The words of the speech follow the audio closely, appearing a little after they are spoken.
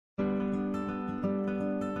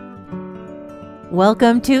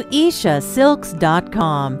Welcome to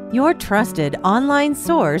ishasilks.com, your trusted online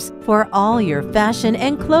source for all your fashion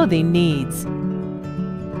and clothing needs.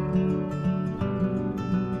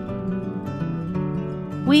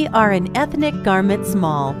 We are an ethnic garment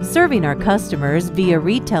mall, serving our customers via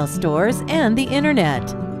retail stores and the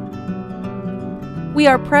internet. We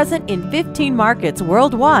are present in 15 markets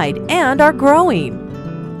worldwide and are growing.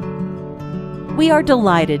 We are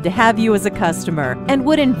delighted to have you as a customer and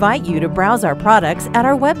would invite you to browse our products at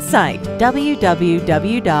our website,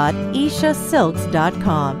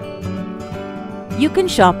 www.ishasilks.com. You can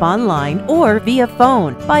shop online or via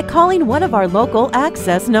phone by calling one of our local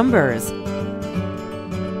access numbers.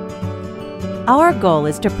 Our goal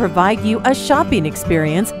is to provide you a shopping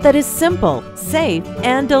experience that is simple, safe,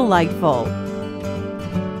 and delightful.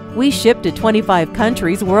 We ship to 25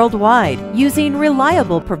 countries worldwide using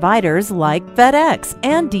reliable providers like FedEx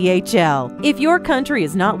and DHL. If your country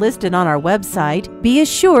is not listed on our website, be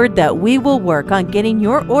assured that we will work on getting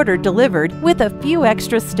your order delivered with a few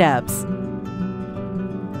extra steps.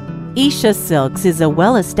 Isha Silks is a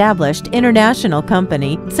well-established international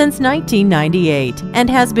company since 1998 and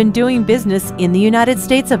has been doing business in the United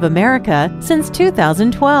States of America since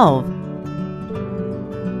 2012.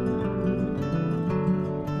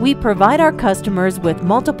 We provide our customers with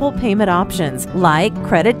multiple payment options like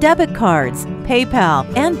credit debit cards, PayPal,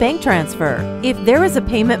 and bank transfer. If there is a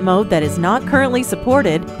payment mode that is not currently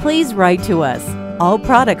supported, please write to us. All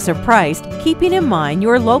products are priced keeping in mind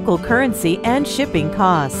your local currency and shipping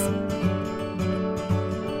costs.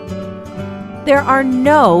 There are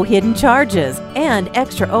no hidden charges, and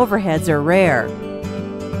extra overheads are rare.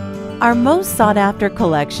 Our most sought-after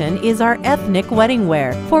collection is our ethnic wedding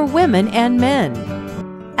wear for women and men.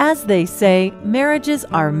 As they say, marriages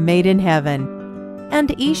are made in heaven.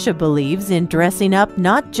 And Isha believes in dressing up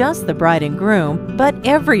not just the bride and groom, but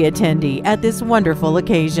every attendee at this wonderful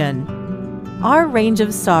occasion. Our range of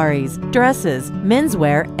sarees, dresses,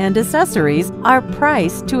 menswear, and accessories are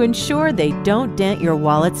priced to ensure they don't dent your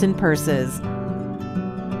wallets and purses.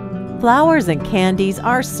 Flowers and candies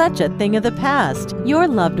are such a thing of the past. Your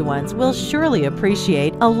loved ones will surely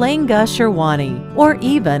appreciate a lehenga sherwani or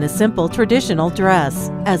even a simple traditional dress,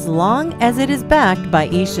 as long as it is backed by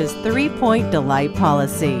Isha's 3-point delight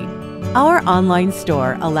policy. Our online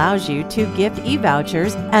store allows you to gift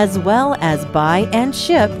e-vouchers as well as buy and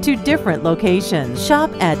ship to different locations. Shop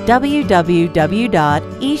at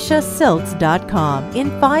www.ishasilks.com in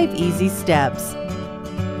 5 easy steps.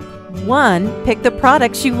 1. Pick the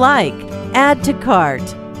products you like. Add to cart.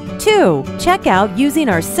 2. Check out using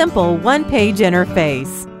our simple one-page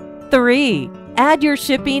interface. 3. Add your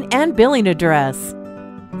shipping and billing address.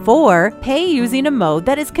 4. Pay using a mode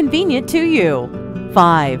that is convenient to you.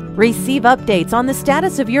 5. Receive updates on the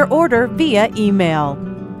status of your order via email.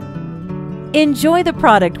 Enjoy the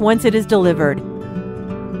product once it is delivered.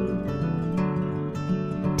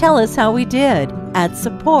 Tell us how we did at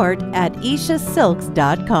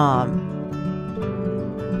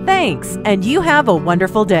support@ishasilks.com. Thanks, and you have a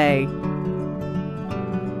wonderful day.